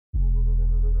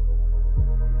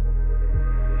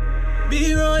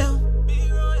B.Royal.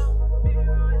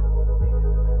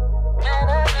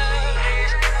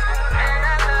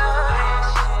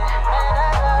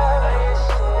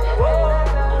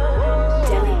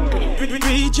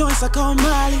 Three joints I call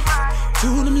Molly. Two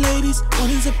of them ladies, one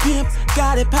is a pimp.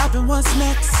 Got it poppin', what's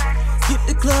next? Hit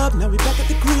the club, now we back at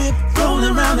the crib.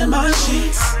 Rolling around in my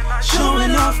sheets,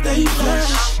 showing off they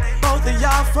flesh. Both of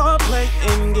y'all foreplay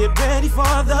and get ready for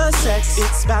the sex.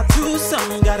 It's about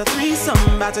 2-something, got a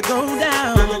 3-something, about to go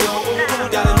down.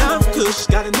 Got enough kush,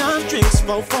 got enough drinks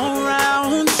for 4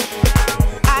 rounds.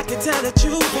 I can tell that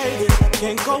you paid it,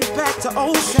 can't go back to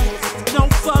old sex. No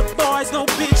fuck boys, no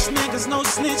bitch niggas, no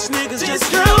snitch niggas.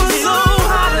 Just girls so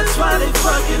hot, that's why they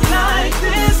fucking like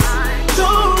this.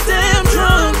 So damn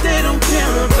drunk, they don't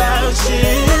care about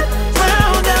shit.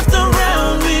 Round after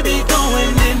round, we be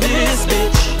going in this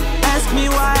bitch. Ask me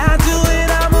why I do it,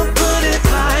 I'ma put it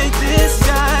like this.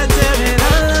 God damn it,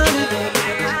 I love it.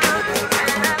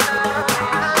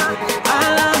 I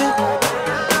love it.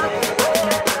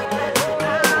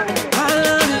 I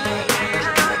love it.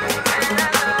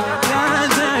 God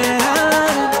damn it, I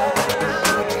love it.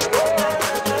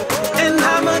 And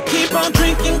I'ma keep on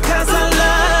drinking cause I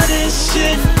love this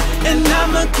shit. And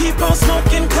I'ma keep on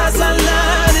smoking cause I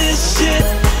love this shit.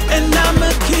 And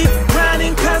I'ma keep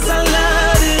grinding cause I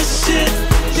love this shit.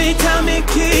 They tell me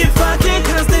keep fucking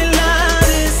cause they love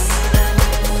this.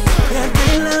 Yeah,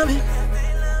 they love it.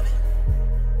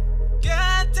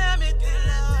 God damn it, they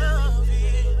love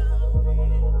it.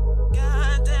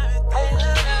 God damn it, they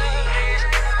love it.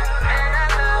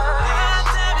 God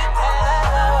damn it, they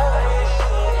love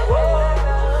it.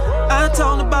 I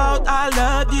talk about I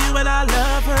love you and I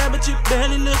love her, but you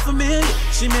barely look familiar.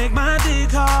 She make my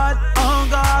dick hard, on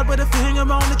guard with a finger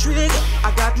on the trigger.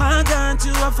 I got my gun to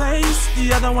her face,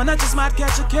 the other one I just might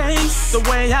catch a case. The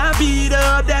way I beat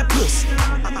up that pussy,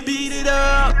 I beat it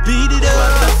up, beat it up.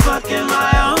 What the fuck am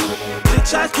I on?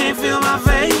 Bitch, I can't feel my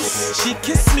face. She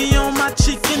kissed me on my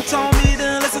cheek and told me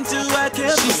to listen to her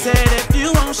kiss. She said if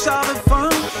you won't solve it fun,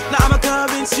 now I'ma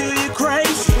convince you